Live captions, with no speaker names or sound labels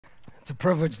It's a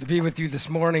privilege to be with you this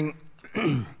morning.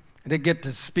 I did get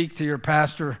to speak to your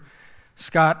pastor,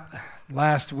 Scott,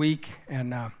 last week,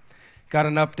 and got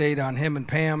an update on him and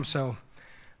Pam, so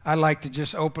I'd like to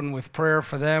just open with prayer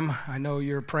for them. I know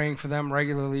you're praying for them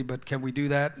regularly, but can we do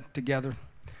that together?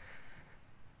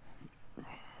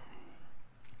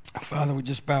 Father, we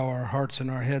just bow our hearts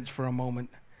and our heads for a moment.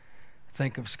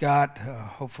 Think of Scott,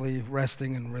 hopefully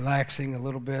resting and relaxing a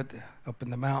little bit up in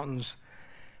the mountains.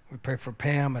 We pray for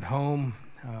Pam at home,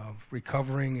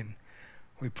 recovering, and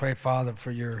we pray, Father, for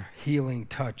your healing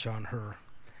touch on her.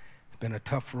 It's been a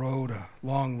tough road, a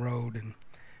long road, and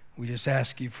we just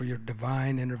ask you for your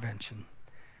divine intervention.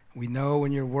 We know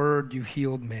in your word you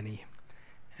healed many,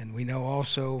 and we know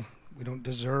also we don't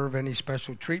deserve any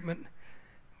special treatment,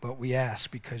 but we ask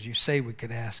because you say we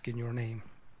could ask in your name.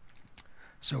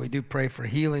 So we do pray for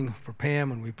healing for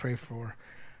Pam, and we pray for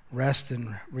rest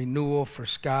and renewal for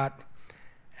Scott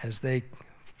as they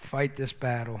fight this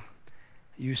battle.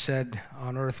 You said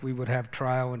on earth we would have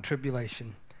trial and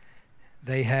tribulation.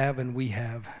 They have and we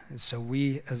have. And so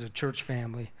we as a church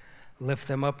family lift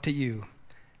them up to you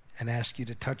and ask you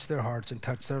to touch their hearts and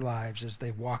touch their lives as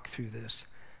they walk through this,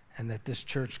 and that this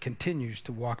church continues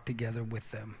to walk together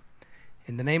with them.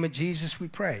 In the name of Jesus we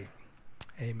pray.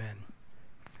 Amen.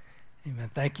 Amen.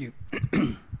 Thank you.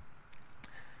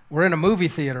 We're in a movie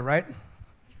theater, right?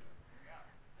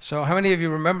 So how many of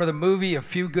you remember the movie A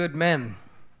Few Good Men?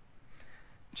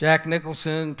 Jack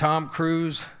Nicholson, Tom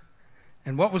Cruise.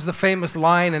 And what was the famous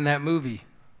line in that movie? You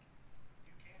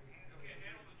can't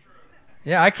handle the truth.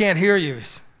 Yeah, I can't hear you.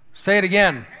 Say it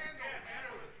again.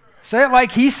 Say it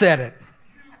like he said it.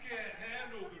 You can't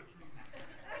handle the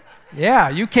truth. Yeah,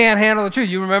 you can't handle the truth.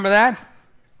 You remember that?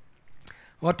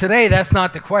 Well, today that's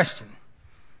not the question.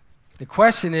 The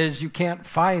question is, you can't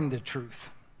find the truth.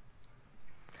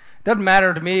 Doesn't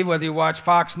matter to me whether you watch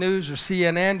Fox News or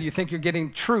CNN. Do you think you're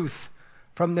getting truth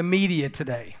from the media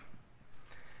today?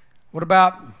 What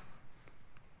about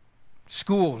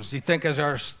schools? Do you think as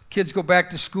our kids go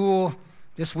back to school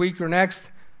this week or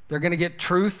next, they're going to get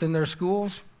truth in their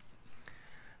schools?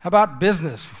 How about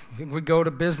business? We go to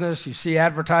business, you see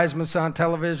advertisements on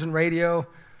television, radio.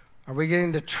 Are we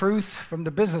getting the truth from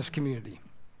the business community?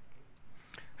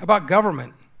 How about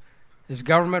government? Is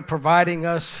government providing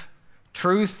us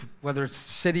truth, whether it's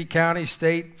city, county,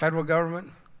 state, federal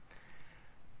government?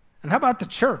 And how about the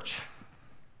church?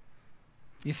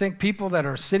 You think people that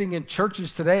are sitting in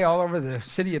churches today all over the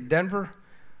city of Denver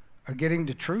are getting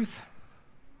the truth?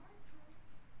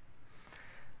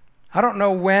 I don't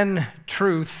know when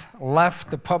truth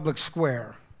left the public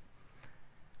square,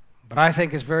 but I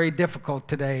think it's very difficult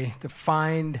today to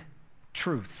find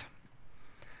truth.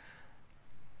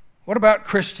 What about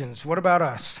Christians? What about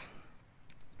us?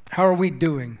 How are we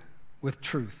doing with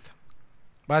truth?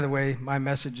 By the way, my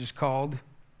message is called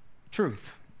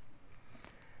Truth.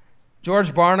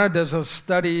 George Barna does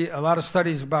a lot of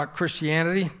studies about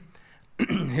Christianity.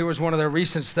 Here was one of their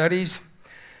recent studies.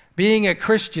 Being a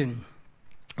Christian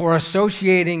or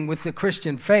associating with the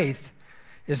Christian faith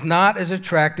is not as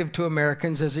attractive to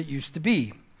Americans as it used to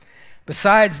be.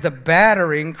 Besides the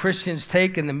battering Christians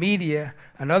take in the media,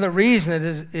 another reason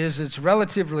is it's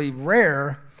relatively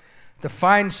rare to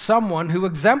find someone who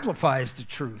exemplifies the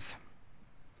truth.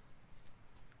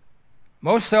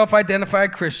 Most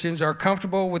self-identified Christians are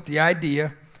comfortable with the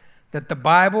idea that the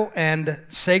Bible and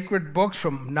sacred books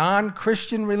from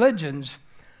non-Christian religions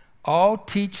all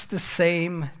teach the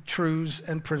same truths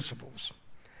and principles.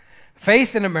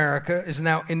 Faith in America is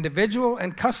now individual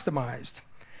and customized.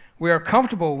 We are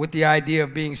comfortable with the idea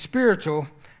of being spiritual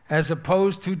as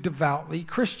opposed to devoutly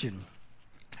Christian.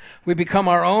 We become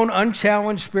our own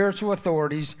unchallenged spiritual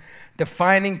authorities,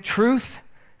 defining truth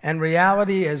and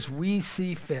reality as we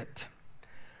see fit.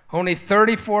 Only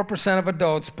 34% of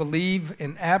adults believe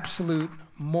in absolute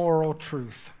moral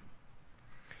truth.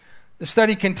 The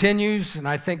study continues, and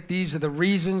I think these are the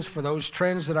reasons for those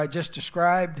trends that I just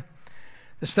described.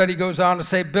 The study goes on to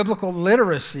say biblical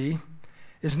literacy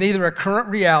is neither a current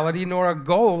reality nor a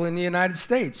goal in the United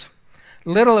States.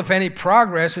 Little, if any,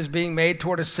 progress is being made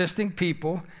toward assisting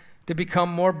people to become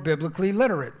more biblically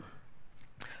literate.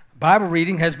 Bible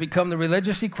reading has become the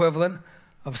religious equivalent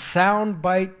of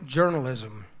soundbite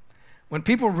journalism. When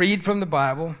people read from the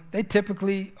Bible, they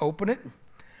typically open it,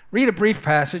 read a brief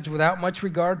passage without much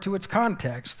regard to its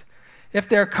context. If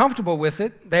they're comfortable with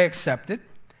it, they accept it.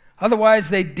 Otherwise,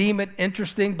 they deem it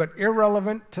interesting but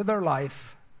irrelevant to their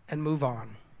life and move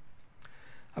on.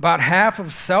 About half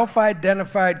of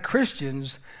self-identified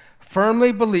Christians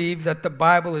firmly believe that the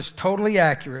Bible is totally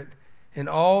accurate in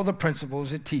all the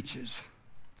principles it teaches.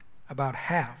 About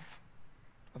half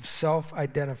of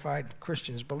self-identified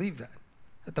Christians believe that.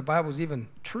 that the Bible is even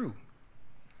true.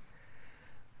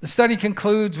 The study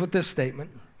concludes with this statement: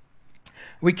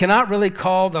 we cannot really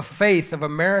call the faith of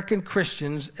American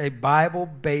Christians a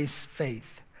Bible-based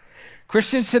faith.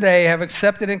 Christians today have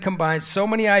accepted and combined so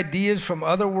many ideas from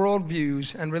other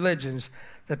worldviews and religions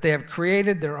that they have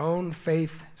created their own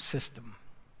faith system.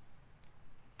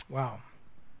 Wow.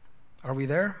 Are we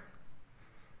there?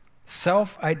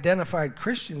 Self-identified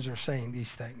Christians are saying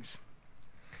these things.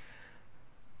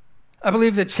 I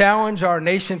believe the challenge our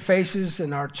nation faces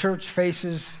and our church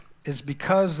faces is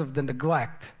because of the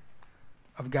neglect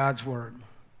of God's word.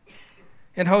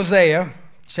 In Hosea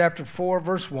chapter 4,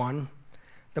 verse 1,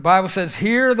 the Bible says,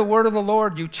 "Hear the word of the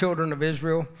Lord, you children of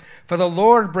Israel, for the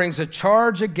Lord brings a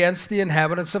charge against the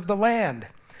inhabitants of the land.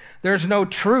 There's no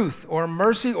truth or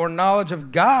mercy or knowledge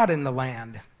of God in the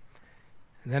land."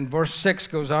 And then verse 6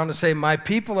 goes on to say, "My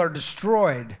people are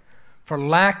destroyed for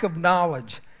lack of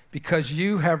knowledge, because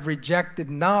you have rejected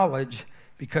knowledge,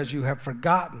 because you have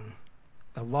forgotten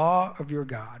the law of your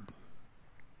God."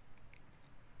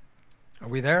 Are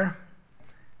we there?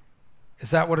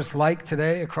 Is that what it's like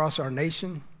today across our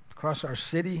nation, across our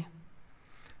city?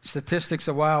 Statistics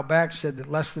a while back said that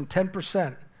less than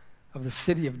 10% of the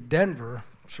city of Denver,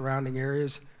 surrounding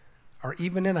areas, are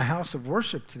even in a house of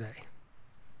worship today.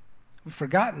 We've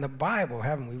forgotten the Bible,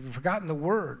 haven't we? We've forgotten the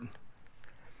Word.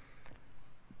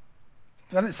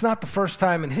 But it's not the first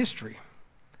time in history.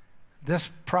 This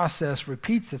process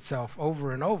repeats itself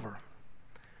over and over.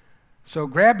 So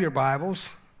grab your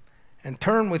Bibles and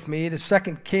turn with me to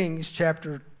 2 Kings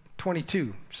chapter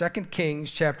 22. 2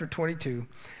 Kings chapter 22.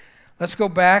 Let's go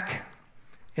back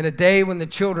in a day when the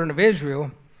children of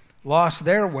Israel lost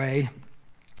their way.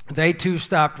 They too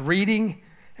stopped reading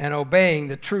and obeying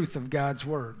the truth of God's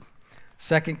word.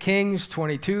 2 Kings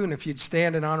 22, and if you'd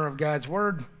stand in honor of God's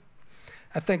word,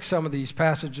 I think some of these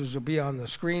passages will be on the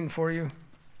screen for you.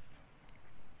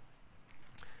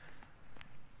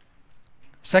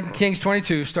 2 Kings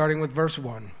 22, starting with verse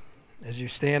 1. As you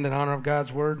stand in honor of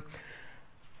God's word.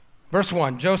 Verse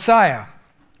 1, Josiah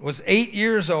was 8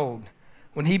 years old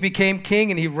when he became king,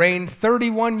 and he reigned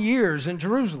 31 years in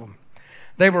Jerusalem.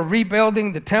 They were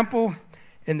rebuilding the temple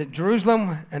in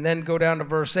Jerusalem, and then go down to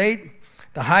verse 8.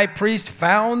 The high priest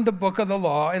found the book of the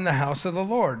law in the house of the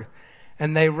Lord,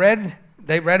 and they read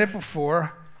it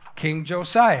before King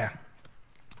Josiah.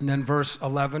 And then verse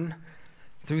 11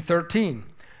 through 13.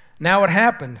 Now it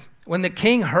happened, when the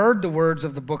king heard the words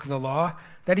of the book of the law,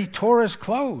 that he tore his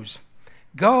clothes.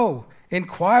 Go,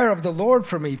 inquire of the Lord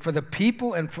for me, for the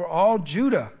people and for all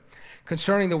Judah,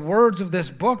 concerning the words of this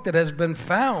book that has been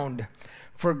found.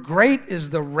 For great is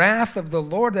the wrath of the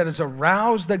Lord that is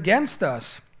aroused against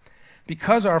us,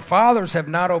 because our fathers have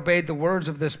not obeyed the words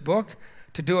of this book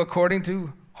to do according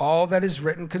to all that is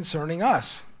written concerning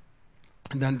us.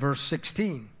 And then verse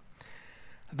 16.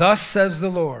 Thus says the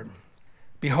Lord,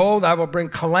 behold, I will bring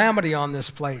calamity on this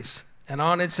place and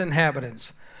on its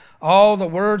inhabitants. All the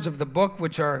words of the book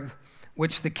which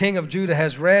the king of Judah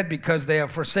has read, because they have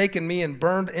forsaken me and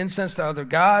burned incense to other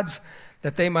gods,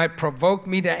 that they might provoke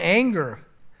me to anger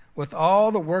with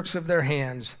all the works of their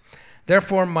hands.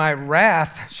 Therefore my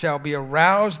wrath shall be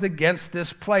aroused against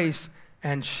this place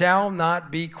and shall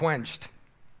not be quenched.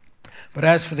 But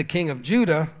as for the king of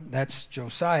Judah, that's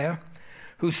Josiah,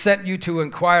 who sent you to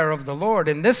inquire of the Lord,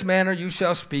 in this manner you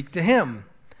shall speak to him.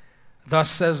 Thus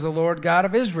says the Lord God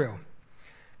of Israel,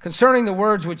 concerning the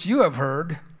words which you have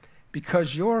heard,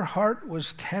 because your heart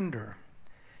was tender,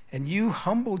 and you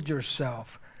humbled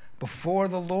yourself before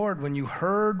the Lord when you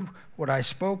heard what I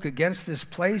spoke against this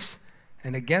place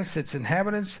and against its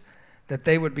inhabitants, that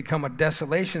they would become a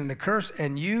desolation and a curse,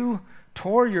 and you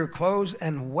tore your clothes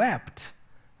and wept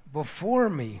before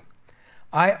me.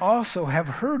 I also have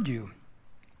heard you,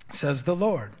 says the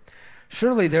Lord.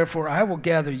 Surely, therefore, I will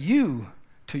gather you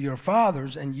to your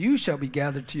fathers, and you shall be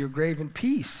gathered to your grave in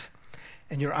peace,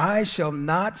 and your eyes shall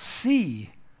not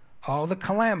see all the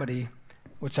calamity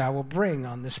which I will bring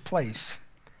on this place.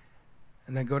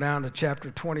 And then go down to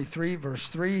chapter 23, verse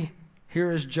 3.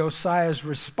 Here is Josiah's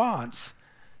response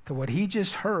to what he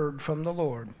just heard from the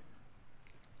Lord.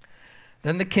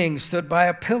 Then the king stood by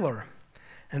a pillar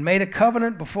and made a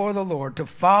covenant before the Lord to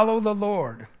follow the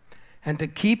Lord and to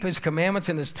keep his commandments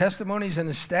and his testimonies and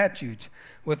his statutes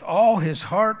with all his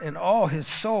heart and all his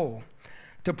soul,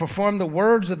 to perform the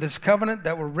words of this covenant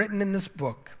that were written in this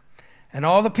book. And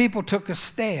all the people took a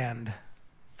stand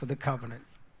for the covenant.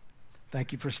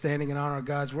 Thank you for standing in honor of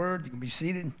God's word. You can be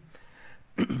seated.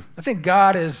 I think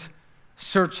God is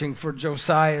searching for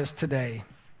Josiahs today,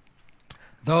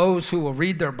 those who will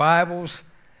read their Bibles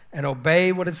and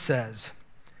obey what it says.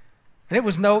 And it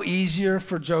was no easier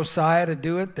for Josiah to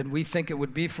do it than we think it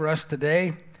would be for us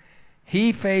today.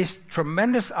 He faced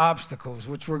tremendous obstacles,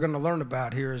 which we're going to learn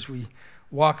about here as we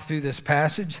walk through this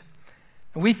passage.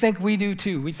 And we think we do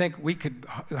too. We think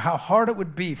how hard it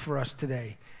would be for us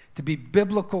today to be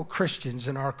biblical Christians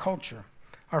in our culture,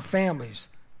 our families,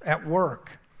 at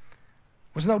work.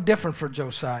 It was no different for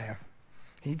Josiah.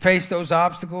 He faced those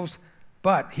obstacles,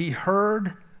 but he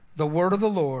heard the word of the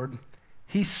Lord.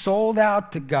 He sold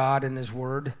out to God in his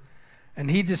word, and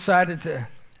he decided to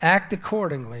act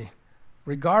accordingly,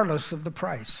 regardless of the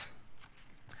price.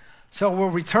 So we'll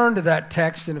return to that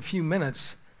text in a few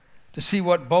minutes to see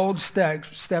what bold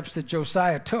steps that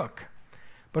Josiah took.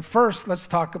 But first, let's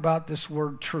talk about this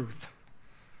word truth.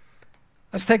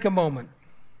 Let's take a moment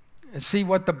and see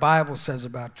what the Bible says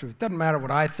about truth. Doesn't matter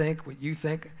what I think, what you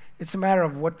think. It's a matter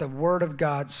of what the Word of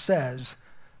God says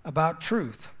about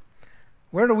truth.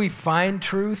 Where do we find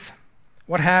truth?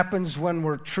 What happens when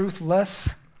we're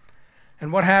truthless?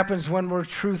 And what happens when we're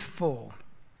truthful?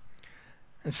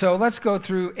 And so let's go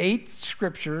through 8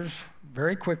 scriptures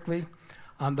very quickly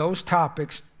on those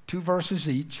topics, 2 verses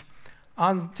each,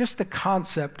 on just the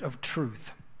concept of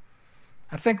truth.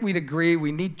 I think we'd agree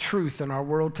we need truth in our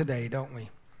world today, don't we?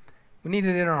 We need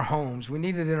it in our homes. We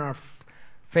need it in our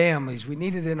families. We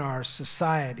need it in our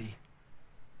society.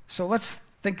 So let's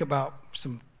think about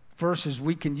some verses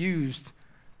we can use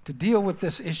to deal with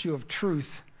this issue of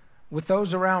truth with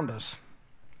those around us.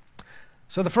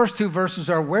 So the first 2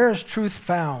 verses are, where is truth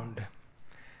found?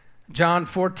 John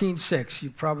 14:6,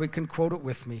 you probably can quote it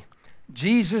with me.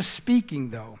 Jesus speaking,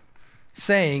 though,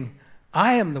 saying,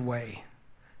 I am the way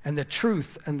and the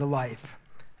truth and the life.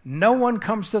 No one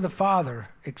comes to the Father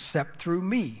except through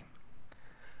me.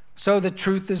 So the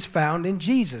truth is found in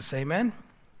Jesus, amen?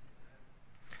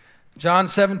 John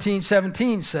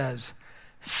 17:17 says,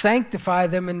 sanctify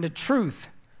them in the truth.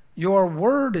 Your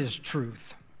word is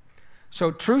truth. So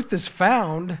truth is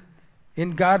found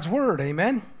in God's word,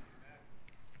 amen?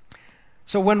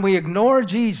 So when we ignore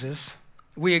Jesus,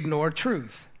 we ignore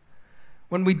truth.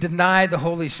 When we deny the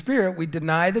Holy Spirit, we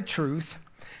deny the truth.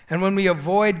 And when we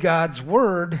avoid God's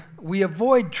word, we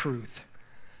avoid truth.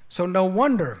 So no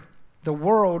wonder the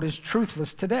world is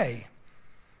truthless today.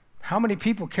 How many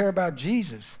people care about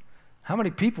Jesus? How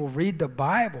many people read the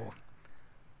Bible?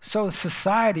 So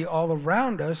society all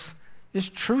around us is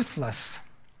truthless.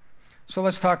 So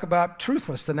let's talk about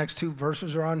truthless. The next 2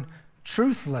 verses are on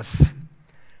truthless.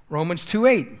 Romans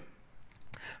 2:8.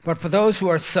 But for those who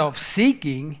are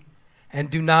self-seeking and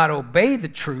do not obey the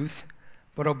truth,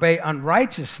 but obey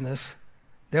unrighteousness,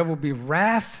 there will be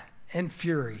wrath and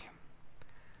fury.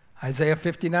 Isaiah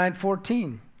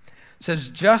 59:14 says,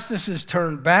 justice is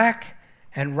turned back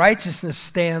and righteousness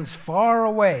stands far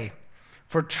away,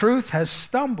 for truth has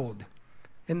stumbled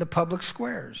in the public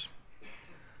squares.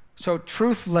 So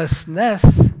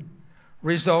truthlessness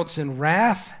results in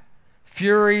wrath,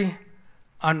 fury,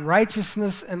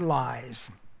 unrighteousness, and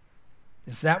lies.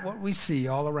 Is that what we see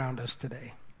all around us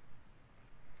today?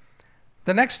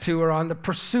 The next 2 are on the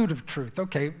pursuit of truth.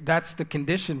 Okay, that's the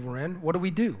condition we're in. What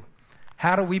do?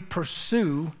 How do we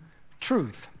pursue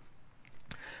truth?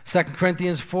 2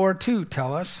 Corinthians 4:2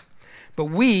 tell us, but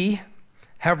we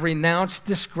have renounced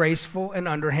disgraceful and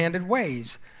underhanded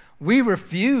ways. We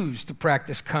refuse to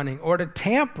practice cunning or to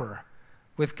tamper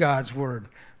with God's word.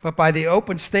 But by the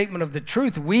open statement of the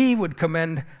truth, we would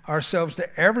commend ourselves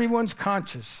to everyone's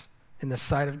conscience in the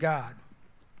sight of God.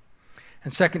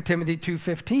 And 2 Timothy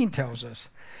 2:15 tells us,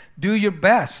 do your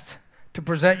best to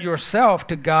present yourself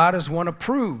to God as one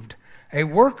approved, a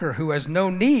worker who has no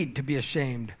need to be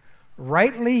ashamed,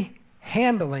 rightly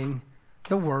handling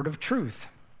the word of truth.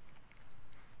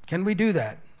 Can we do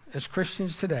that as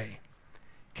Christians today?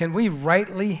 Can we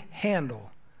rightly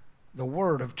handle the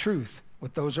word of truth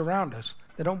with those around us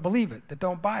that don't believe it, that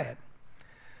don't buy it?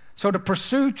 So to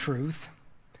pursue truth,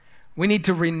 we need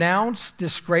to renounce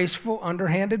disgraceful,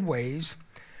 underhanded ways.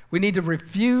 We need to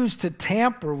refuse to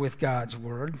tamper with God's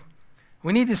word.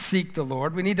 We need to seek the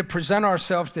Lord. We need to present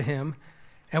ourselves to him.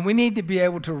 And we need to be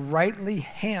able to rightly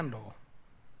handle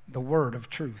the word of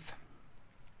truth.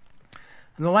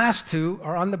 And the last 2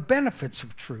 are on the benefits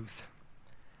of truth.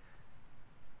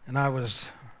 And I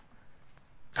was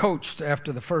coached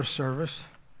after the first service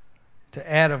to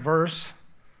add a verse.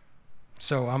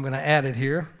 So I'm going to add it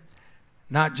here.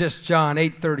 Not just John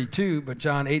 8:32, but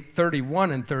John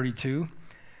 8:31 and 32.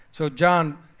 So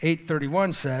John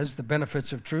 8:31 says, the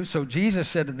benefits of truth. So Jesus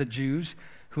said to the Jews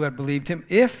who had believed him,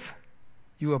 if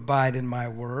you abide in my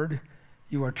word,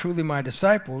 you are truly my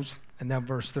disciples. And then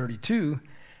verse 32,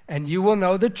 and you will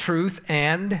know the truth,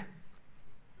 and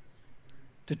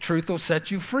the truth will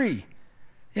set you free.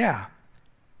 Yeah,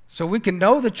 So we can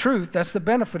know the truth. That's the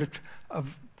benefit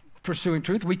of pursuing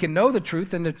truth. We can know the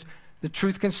truth, and the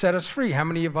truth can set us free. How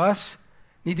many of us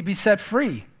need to be set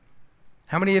free?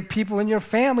 How many people in your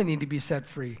family need to be set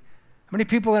free? How many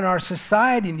people in our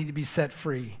society need to be set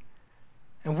free?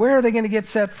 And where are they going to get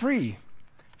set free?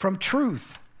 From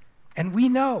truth. And we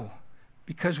know,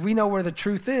 because we know where the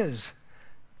truth is,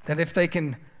 that if they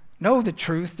can know the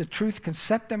truth can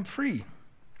set them free.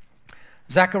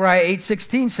 Zechariah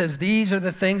 8:16 says, "These are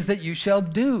the things that you shall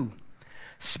do.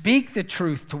 Speak the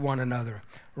truth to one another.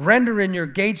 Render in your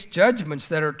gates judgments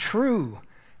that are true,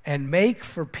 and make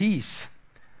for peace."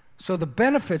 So the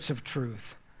benefits of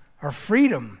truth are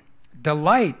freedom,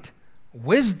 delight,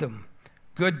 wisdom,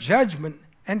 good judgment,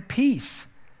 and peace.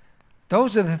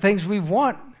 Those are the things we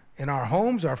want in our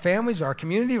homes, our families, our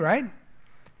community, right?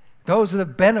 Those are the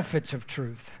benefits of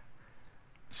truth.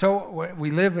 So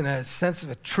we live in a sense of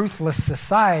a truthless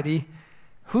society.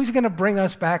 Who's going to bring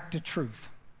us back to truth?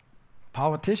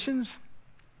 Politicians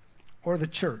or the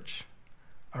church?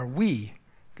 Are we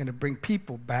going to bring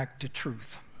people back to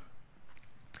truth?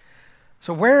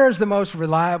 So where is the most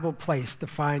reliable place to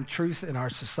find truth in our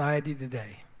society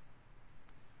today?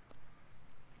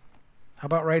 How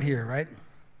about right here, right?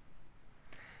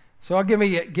 So I'll give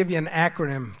you an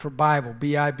acronym for Bible,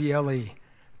 B-I-B-L-E.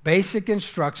 Basic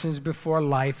instructions before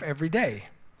life every day.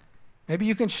 Maybe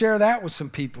you can share that with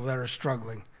some people that are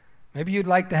struggling. Maybe you'd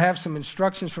like to have some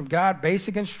instructions from God,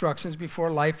 basic instructions before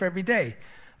life every day.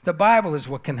 The Bible is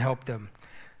what can help them.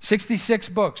 66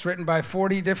 books written by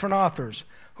 40 different authors,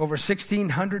 over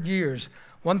 1,600 years,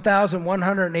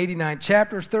 1,189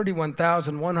 chapters,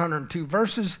 31,102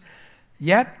 verses.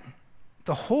 Yet,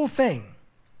 the whole thing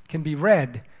can be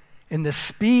read in the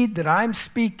speed that I'm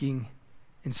speaking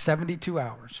in 72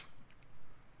 hours.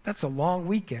 That's a long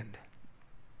weekend.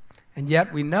 And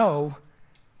yet we know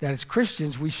that as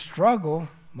Christians, we struggle,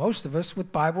 most of us,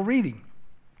 with Bible reading.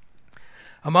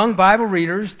 Among Bible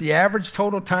readers, the average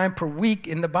total time per week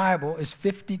in the Bible is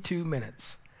 52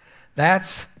 minutes.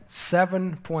 That's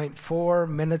 7.4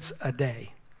 minutes a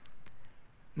day.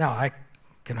 Now, I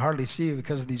can hardly see you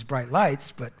because of these bright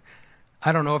lights, but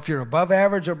I don't know if you're above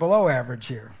average or below average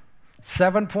here.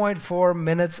 7.4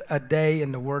 minutes a day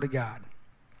in the Word of God.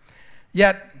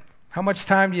 Yet, how much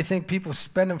time do you think people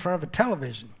spend in front of a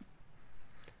television?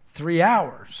 3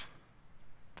 hours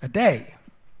a day.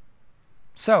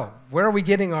 So, where are we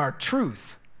getting our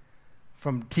truth?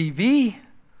 From TV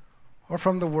or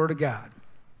from the Word of God?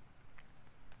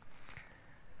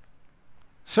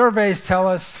 Surveys tell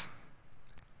us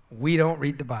we don't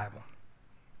read the Bible.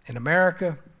 In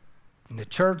America, in the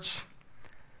church.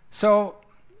 So,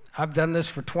 I've done this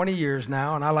for 20 years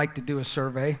now, and I like to do a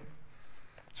survey.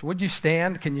 So would you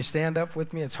stand? Can you stand up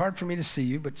with me? It's hard for me to see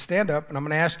you, but stand up, and I'm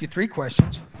going to ask you 3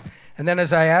 questions. And then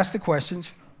as I ask the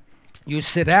questions, you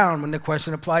sit down when the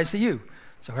question applies to you.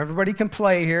 So everybody can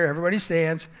play here. Everybody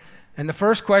stands. And the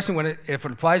first question, if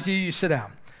it applies to you, you sit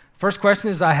down. First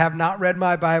question is, I have not read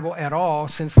my Bible at all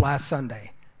since last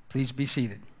Sunday. Please be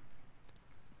seated.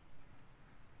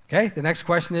 Okay, the next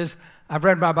question is, I've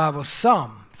read my Bible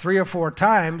some, 3 or 4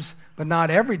 times, but not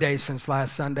every day since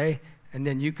last Sunday, and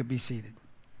then you could be seated.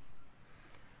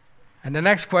 And the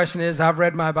next question is, I've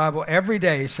read my Bible every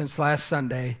day since last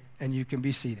Sunday, and you can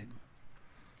be seated.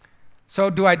 So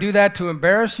do I do that to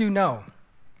embarrass you? No.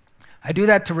 I do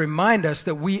that to remind us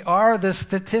that we are the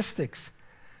statistics.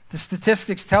 The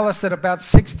statistics tell us that about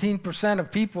 16%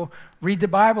 of people read the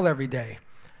Bible every day.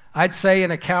 I'd say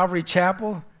in a Calvary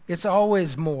chapel, it's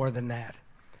always more than that.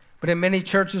 But in many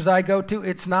churches I go to,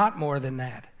 it's not more than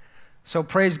that. So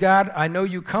praise God, I know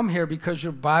you come here because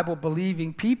you're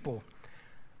Bible-believing people.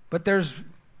 But there's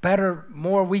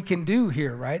more we can do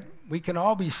here, right? We can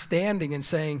all be standing and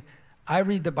saying, I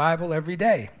read the Bible every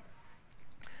day.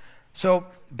 So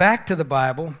back to the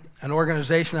Bible, an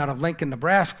organization out of Lincoln,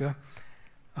 Nebraska,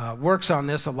 works on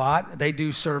this a lot. They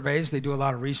do surveys. They do a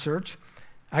lot of research.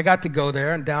 I got to go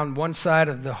there, and down one side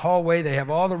of the hallway, they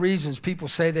have all the reasons people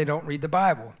say they don't read the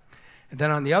Bible. And then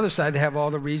on the other side, they have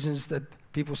all the reasons that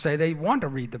people say they want to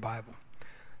read the Bible.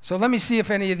 So let me see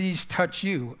if any of these touch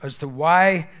you as to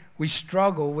why we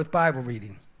struggle with Bible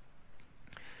reading.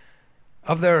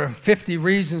 Of their 50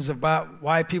 reasons about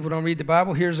why people don't read the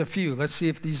Bible, here's a few. Let's see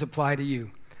if these apply to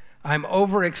you. I'm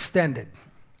overextended.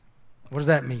 What does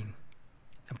that mean?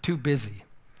 I'm too busy.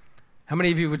 How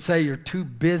many of you would say you're too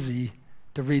busy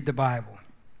to read the Bible?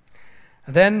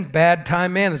 And then bad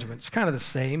time management. It's kind of the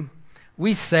same.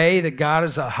 We say that God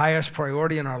is the highest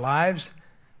priority in our lives,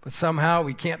 but somehow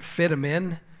we can't fit him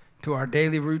in to our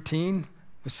daily routine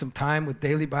with some time with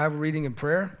daily Bible reading and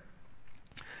prayer.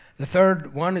 The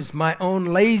third one is my own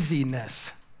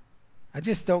laziness. I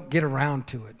just don't get around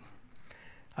to it.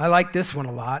 I like this one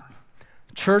a lot.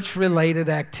 Church-related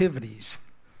activities.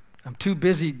 I'm too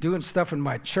busy doing stuff in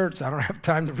my church, I don't have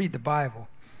time to read the Bible.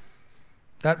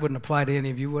 That wouldn't apply to any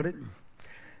of you, would it?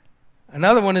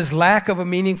 Another one is lack of a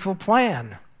meaningful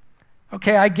plan.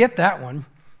 Okay, I get that one.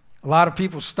 A lot of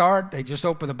people start, they just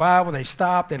open the Bible, they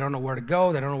stop, they don't know where to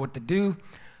go, they don't know what to do.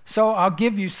 So I'll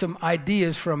give you some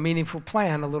ideas for a meaningful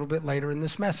plan a little bit later in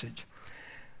this message.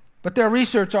 But their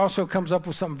research also comes up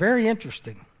with something very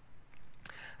interesting.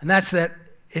 And that's that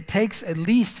it takes at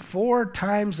least 4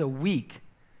 times a week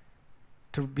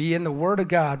to be in the Word of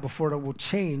God before it will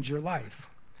change your life.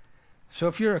 So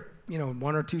if you're,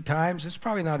 1 or 2 times, it's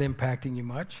probably not impacting you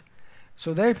much.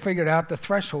 So they figured out the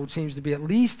threshold seems to be at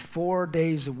least 4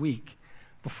 days a week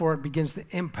before it begins to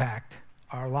impact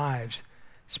our lives,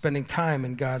 spending time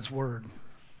in God's Word.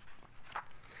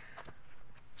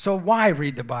 So why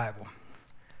read the Bible?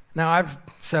 Now, I've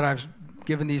said I've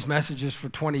given these messages for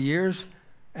 20 years,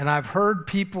 and I've heard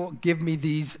people give me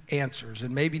these answers,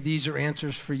 and maybe these are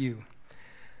answers for you.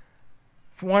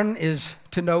 One is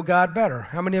to know God better.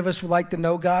 How many of us would like to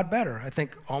know God better? I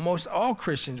think almost all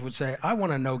Christians would say, I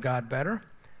want to know God better.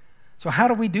 So how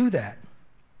do we do that?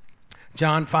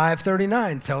 John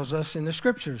 5:39 tells us in the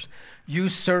Scriptures, you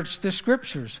search the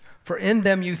Scriptures, for in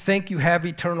them you think you have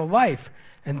eternal life,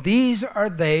 and these are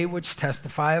they which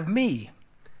testify of me.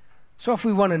 So if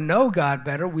we want to know God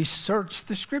better, we search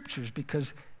the Scriptures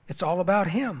because it's all about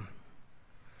Him.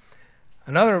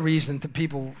 Another reason that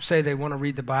people say they want to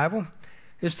read the Bible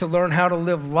is to learn how to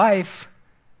live life,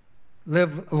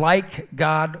 live like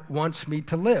God wants me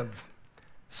to live.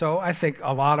 So I think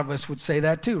a lot of us would say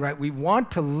that too, right? We want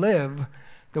to live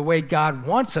the way God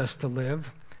wants us to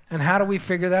live, and how do we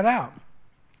figure that out?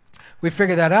 We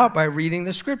figure that out by reading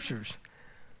the Scriptures.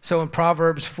 So in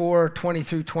Proverbs 4:20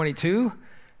 through 22,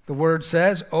 the word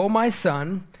says, O my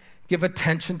son, give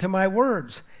attention to my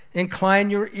words. Incline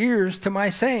your ears to my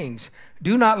sayings.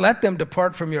 Do not let them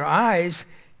depart from your eyes.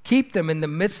 Keep them in the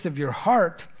midst of your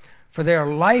heart, for they are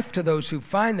life to those who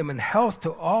find them and health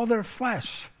to all their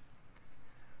flesh.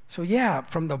 So yeah,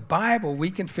 from the Bible,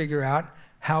 we can figure out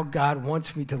how God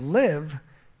wants me to live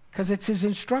because it's His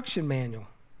instruction manual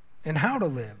and how to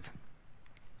live.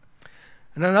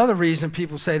 And another reason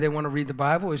people say they want to read the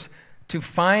Bible is to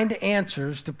find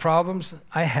answers to problems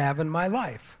I have in my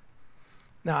life.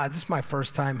 Now, this is my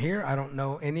first time here. I don't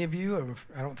know any of you, or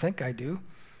I don't think I do.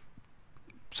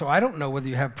 So I don't know whether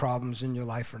you have problems in your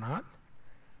life or not.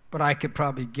 But I could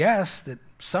probably guess that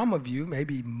some of you,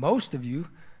 maybe most of you,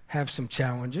 have some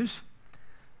challenges.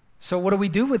 So what do we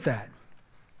do with that?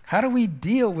 How do we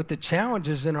deal with the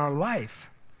challenges in our life?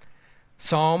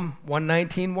 Psalm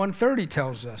 119, 130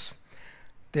 tells us,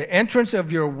 the entrance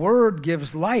of your word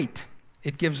gives light.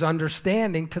 It gives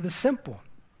understanding to the simple.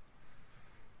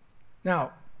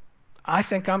 Now, I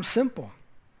think I'm simple.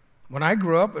 When I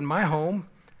grew up in my home,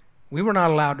 we were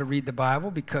not allowed to read the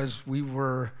Bible because we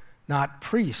were not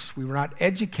priests. We were not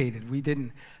educated. We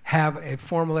didn't have a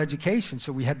formal education,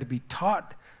 so we had to be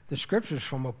taught the Scriptures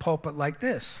from a pulpit like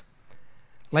this.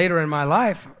 Later in my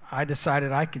life, I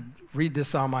decided I could read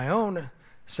this on my own.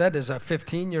 Said as a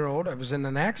 15-year-old, I was in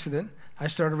an accident, I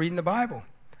started reading the Bible.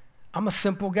 I'm a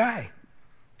simple guy,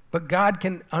 but God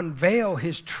can unveil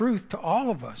His truth to all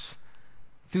of us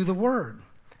through the Word.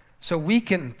 So we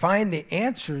can find the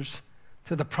answers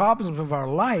to the problems of our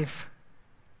life,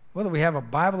 whether we have a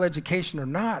Bible education or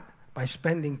not, by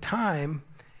spending time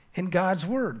in God's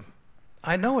Word.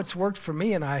 I know it's worked for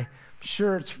me, and I'm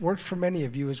sure it's worked for many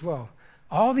of you as well.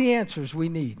 All the answers we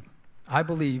need, I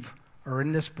believe, are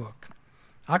in this book.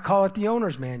 I call it the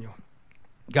owner's manual.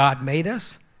 God made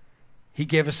us. He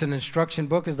gave us an instruction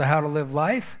book as to how to live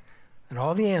life, and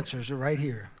all the answers are right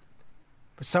here.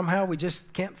 But somehow we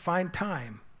just can't find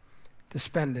time to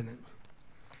spend in it.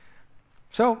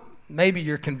 So maybe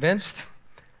you're convinced.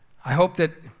 I hope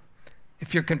that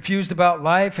if you're confused about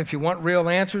life, if you want real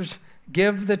answers,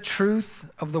 give the truth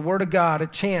of the Word of God a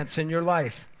chance in your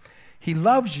life. He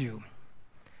loves you.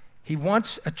 He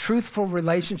wants a truthful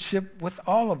relationship with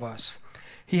all of us.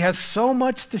 He has so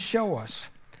much to show us,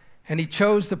 and He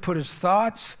chose to put His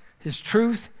thoughts, His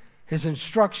truth, His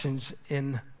instructions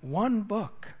in one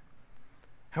book.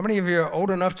 How many of you are old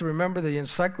enough to remember the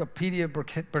Encyclopedia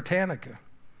Britannica?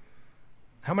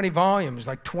 How many volumes?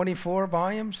 Like 24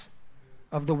 volumes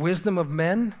of the wisdom of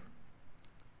men?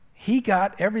 He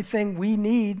got everything we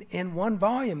need in one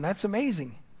volume. That's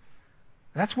amazing.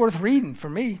 That's worth reading for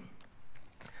me.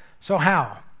 So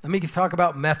how? Let me talk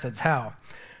about methods. How?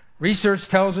 Research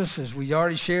tells us, as we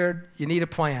already shared, you need a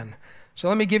plan. So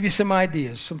let me give you some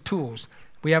ideas, some tools.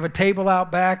 We have a table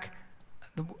out back.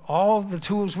 all the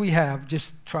tools we have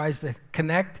just tries to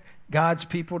connect God's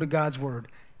people to God's word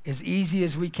as easy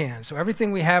as we can. So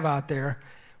everything we have out there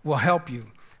will help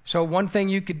you. So one thing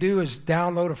you could do is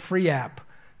download a free app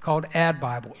called Ad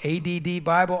Bible, ADD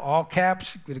Bible, all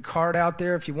caps, with a card out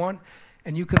there if you want,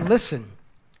 and you can listen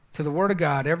to the Word of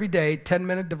God every day,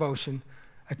 10-minute devotion,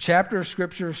 a chapter of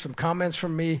Scripture, some comments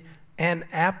from me, and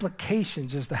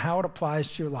applications as to how it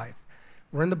applies to your life.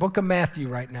 We're in the book of Matthew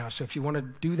right now, so if you want to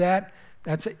do that,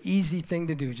 that's an easy thing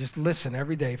to do. Just listen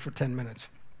every day for 10 minutes.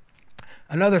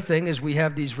 Another thing is we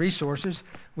have these resources.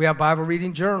 We have Bible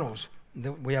reading journals.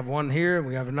 We have one here, and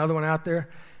we have another one out there.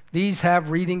 These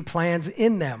have reading plans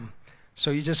in them,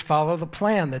 so you just follow the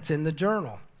plan that's in the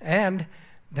journal. And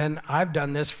then I've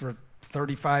done this for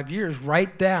 35 years,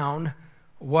 write down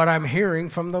what I'm hearing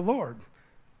from the Lord.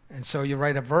 And so you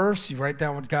write a verse, you write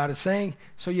down what God is saying,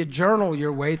 so you journal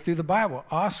your way through the Bible.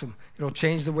 Awesome. It'll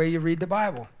change the way you read the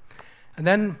Bible. And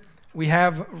then we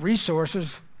have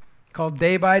resources called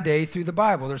Day by Day Through the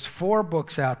Bible. There's 4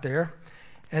 books out there.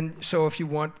 And so if you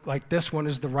want, like this one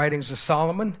is the Writings of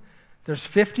Solomon. There's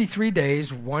 53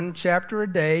 days, 1 chapter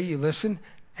a day. You listen,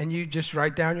 and you just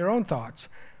write down your own thoughts.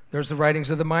 There's the Writings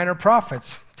of the Minor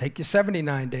Prophets. Take you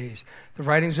 79 days. The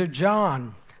Writings of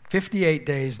John, 58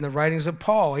 days. And the Writings of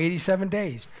Paul, 87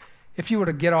 days. If you were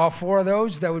to get all 4 of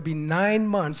those, that would be 9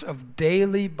 months of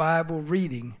daily Bible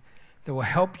reading that will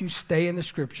help you stay in the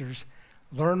Scriptures,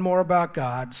 learn more about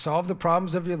God, solve the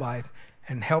problems of your life,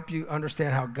 and help you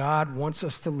understand how God wants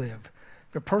us to live.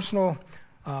 They're personal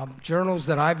journals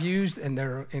that I've used, and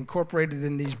they're incorporated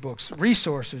in these books.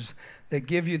 Resources that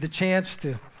give you the chance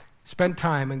to spend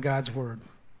time in God's Word.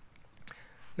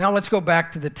 Now let's go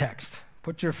back to the text.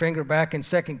 Put your finger back in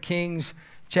 2 Kings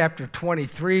chapter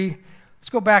 23. Let's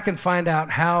go back and find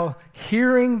out how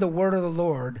hearing the word of the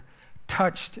Lord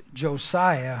touched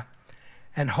Josiah,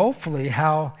 and hopefully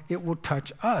how it will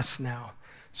touch us now.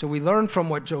 So we learn from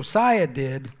what Josiah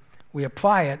did, we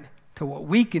apply it to what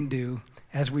we can do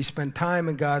as we spend time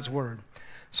in God's Word.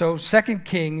 So 2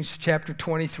 Kings chapter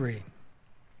 23.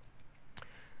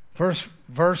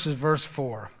 Verse is verse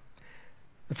 4.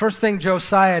 The first thing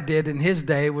Josiah did in his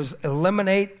day was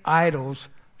eliminate idols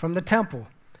from the temple.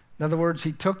 In other words,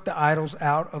 he took the idols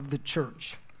out of the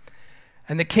church.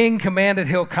 And the king commanded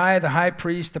Hilkiah the high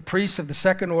priest, the priests of the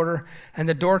second order, and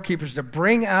the doorkeepers to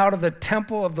bring out of the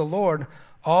temple of the Lord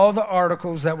all the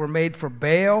articles that were made for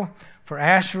Baal, for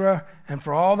Asherah, and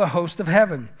for all the host of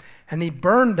heaven. And he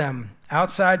burned them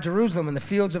outside Jerusalem in the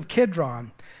fields of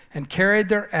Kidron, and carried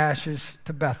their ashes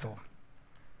to Bethel.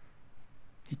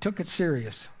 He took it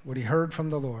serious, what he heard from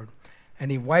the Lord, and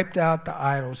he wiped out the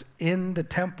idols in the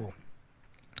temple.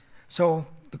 So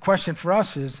the question for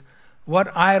us is,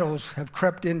 what idols have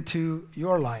crept into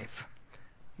your life?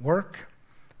 Work,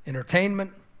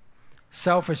 entertainment,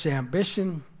 selfish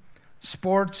ambition,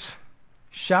 sports,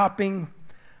 shopping,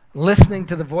 listening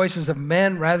to the voices of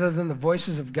men rather than the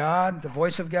voices of God, the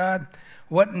voice of God.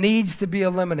 What needs to be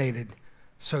eliminated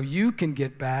so you can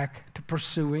get back to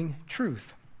pursuing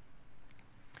truth?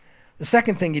 The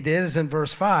second thing he did is in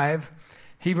verse 5,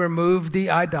 he removed the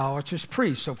idolatrous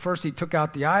priests. So first he took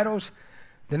out the idols.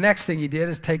 The next thing he did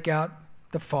is take out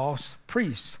the false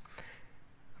priests.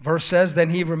 Verse says, then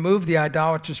he removed the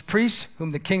idolatrous priests,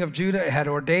 whom the king of Judah had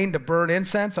ordained to burn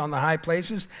incense on the high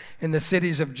places in the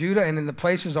cities of Judah and in the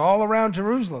places all around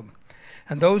Jerusalem.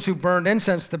 And those who burned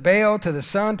incense to Baal, to the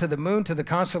sun, to the moon, to the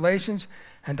constellations,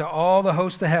 and to all the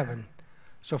hosts of heaven.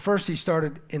 So first he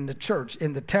started in the church,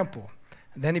 in the temple.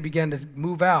 And then he began to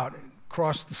move out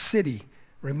across the city,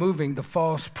 removing the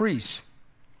false priests.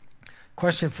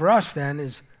 Question for us then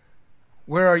is,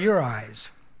 where are your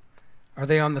eyes? Are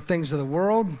they on the things of the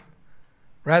world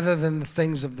rather than the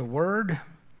things of the Word?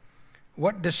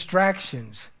 What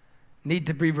distractions need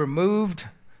to be removed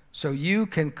so you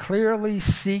can clearly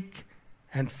seek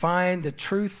and find the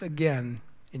truth again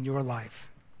in your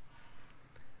life?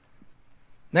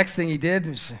 Next thing he did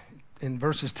was in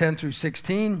verses 10 through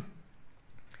 16,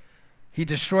 he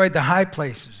destroyed the high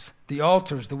places, the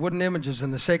altars, the wooden images,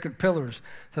 and the sacred pillars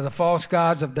to the false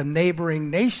gods of the neighboring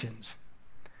nations.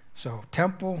 So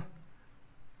temple,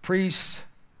 priests,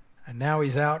 and now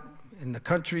he's out in the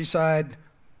countryside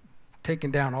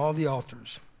taking down all the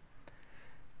altars.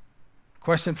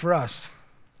 Question for us,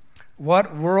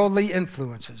 what worldly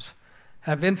influences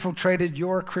have infiltrated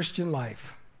your Christian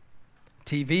life?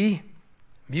 TV,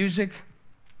 music,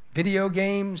 video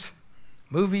games,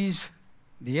 movies,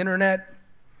 the internet?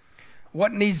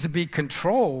 What needs to be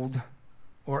controlled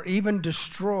or even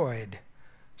destroyed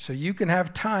so you can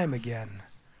have time again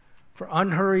for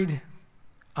unhurried,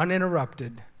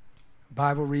 uninterrupted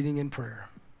Bible reading and prayer?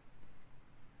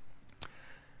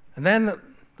 And then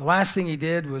the last thing he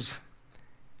did was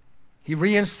he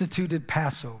reinstituted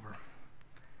Passover.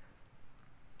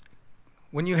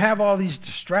 When you have all these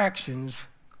distractions,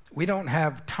 we don't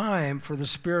have time for the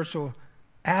spiritual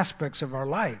aspects of our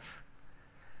life.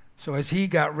 So as he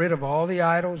got rid of all the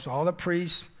idols, all the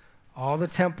priests, all the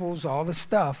temples, all the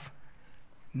stuff,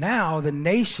 now the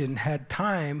nation had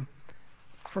time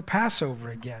for Passover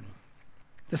again.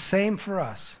 The same for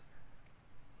us.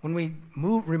 When we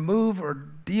remove or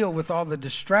deal with all the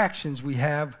distractions we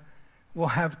have, we'll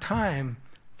have time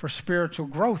for spiritual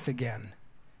growth again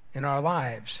in our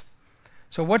lives.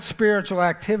 So what spiritual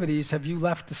activities have you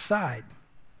left aside?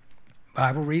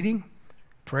 Bible reading,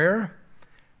 prayer,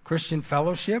 Christian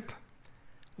fellowship?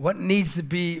 What needs to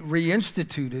be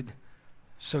reinstituted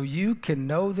so you can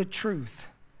know the truth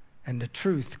and the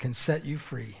truth can set you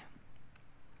free?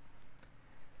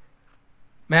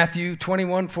 Matthew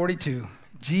 21:42.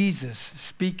 Jesus,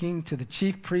 speaking to the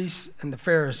chief priests and the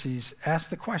Pharisees, asked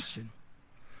the question.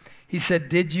 He said,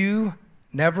 "Did you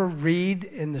never read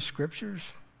in the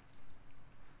scriptures?"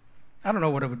 I don't know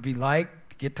what it would be like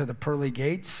to get to the pearly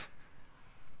gates,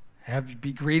 have you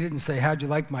be greeted and say, "How'd you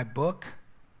like my book?"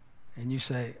 And you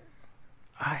say,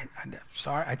 I'm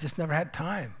sorry, I just never had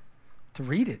time to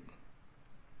read it.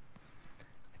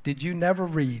 Did you never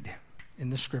read in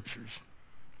the scriptures?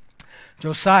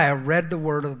 Josiah read the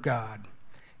word of God.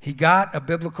 He got a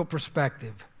biblical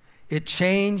perspective. It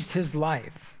changed his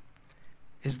life.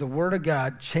 Is the word of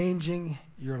God changing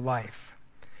your life?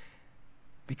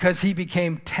 Because he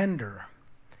became tender.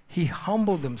 He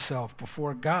humbled himself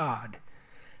before God.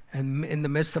 And in the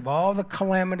midst of all the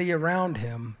calamity around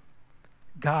him,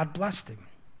 God blessed him.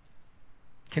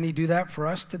 Can he do that for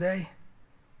us today?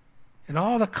 And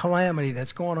all the calamity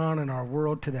that's going on in our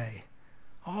world today,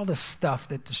 all the stuff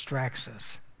that distracts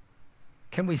us,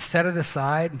 can we set it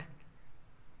aside?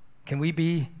 Can we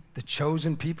be the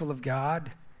chosen people of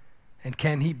God? And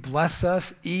can he bless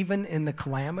us even in the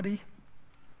calamity?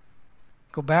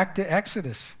 Go back to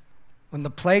Exodus. When the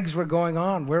plagues were going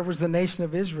on, where was the nation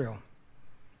of Israel?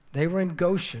 They were in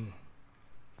Goshen.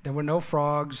 There were no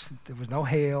frogs. There was no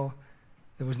hail.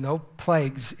 There was no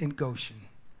plagues in Goshen.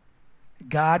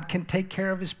 God can take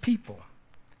care of his people,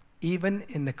 even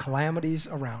in the calamities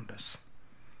around us,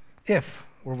 if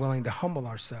we're willing to humble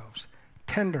ourselves,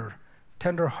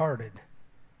 tender-hearted,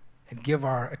 and give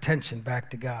our attention back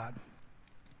to God.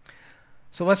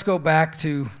 So let's go back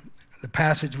to the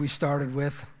passage we started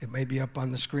with. It may be up on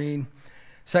the screen.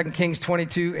 2 Kings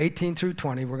 22:18 through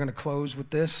 20. We're going to close with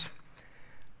this,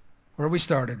 where we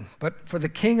started. But for the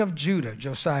king of Judah,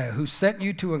 Josiah, who sent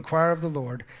you to inquire of the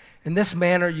Lord, in this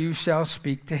manner you shall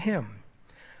speak to him.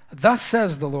 Thus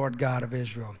says the Lord God of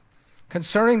Israel,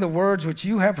 concerning the words which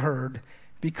you have heard,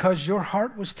 because your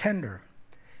heart was tender,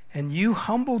 and you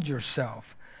humbled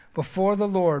yourself before the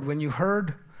Lord when you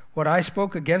heard what I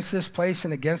spoke against this place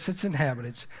and against its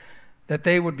inhabitants, that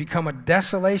they would become a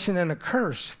desolation and a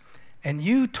curse, and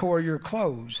you tore your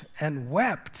clothes and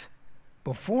wept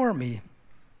before me,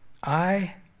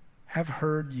 I have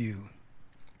heard you,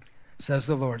 says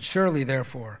the Lord. Surely,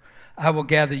 therefore, I will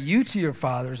gather you to your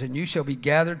fathers, and you shall be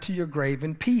gathered to your grave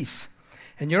in peace,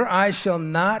 and your eyes shall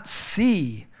not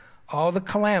see all the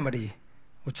calamity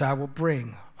which I will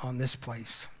bring on this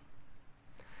place.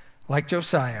 Like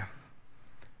Josiah,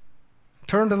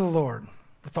 turn to the Lord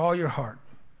with all your heart,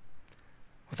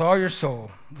 with all your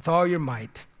soul, with all your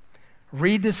might.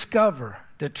 Rediscover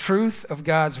the truth of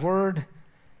God's word.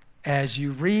 As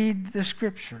you read the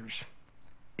scriptures,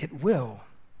 it will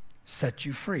set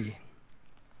you free.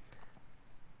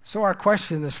 So our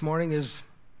question this morning is,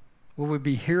 will we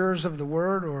be hearers of the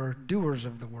word or doers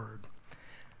of the word?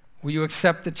 Will you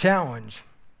accept the challenge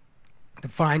to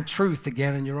find truth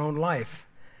again in your own life?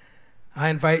 I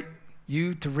invite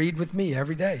you to read with me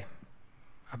every day.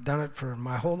 I've done it for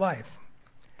my whole life.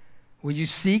 Will you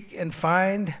seek and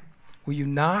find? Will you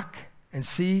knock and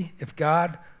see if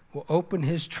God will open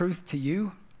his truth to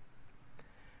you?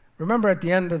 Remember at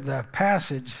the end of the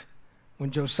passage,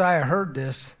 when Josiah heard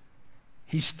this,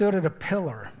 he stood at a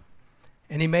pillar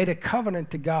and he made a covenant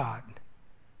to God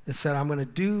that said, I'm going to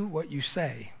do what you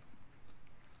say.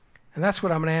 And that's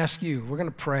what I'm going to ask you. We're going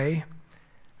to pray.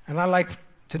 And I'd like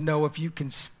to know if you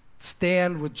can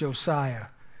stand with Josiah,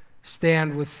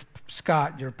 stand with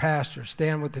Scott, your pastor,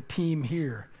 stand with the team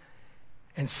here,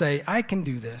 and say, I can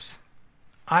do this.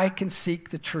 I can seek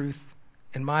the truth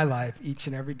in my life each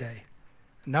and every day.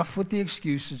 Enough with the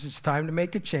excuses. It's time to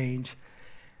make a change.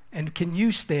 And can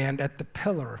you stand at the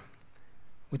pillar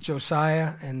with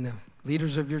Josiah and the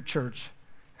leaders of your church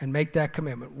and make that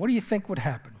commitment? What do you think would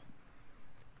happen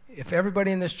if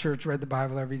everybody in this church read the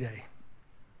Bible every day?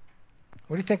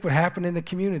 What do you think would happen in the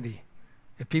community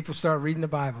if people start reading the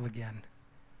Bible again?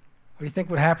 What do you think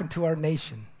would happen to our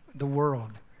nation, the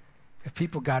world, if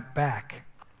people got back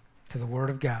to the Word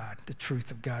of God, the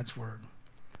truth of God's Word?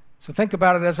 So think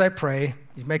about it as I pray.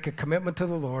 You make a commitment to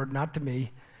the Lord, not to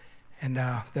me, and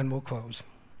then we'll close.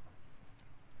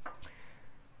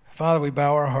 Father, we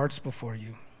bow our hearts before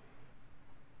you.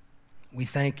 We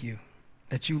thank you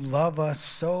that you love us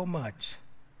so much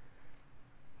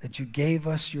that you gave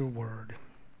us your word.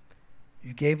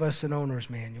 You gave us an owner's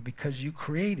manual because you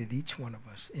created each one of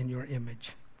us in your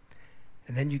image.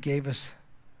 And then you gave us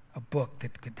a book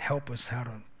that could help us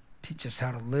teach us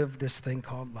how to live this thing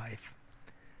called life.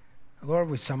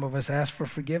 Lord, some of us ask for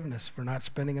forgiveness for not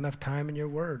spending enough time in your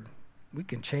word. We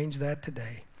can change that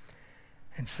today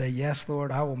and say, yes,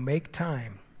 Lord, I will make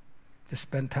time to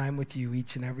spend time with you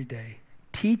each and every day.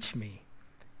 Teach me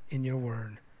in your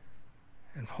word.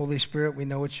 And Holy Spirit, we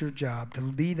know it's your job to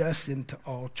lead us into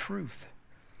all truth.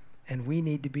 And we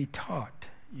need to be taught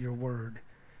your word.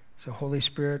 So Holy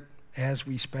Spirit, as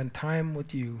we spend time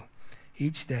with you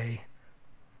each day,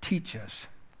 teach us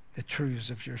the truths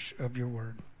of your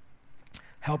word.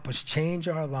 Help us change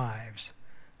our lives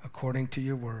according to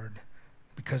your word,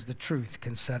 because the truth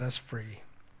can set us free.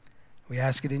 We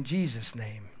ask it in Jesus'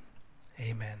 name.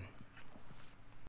 Amen.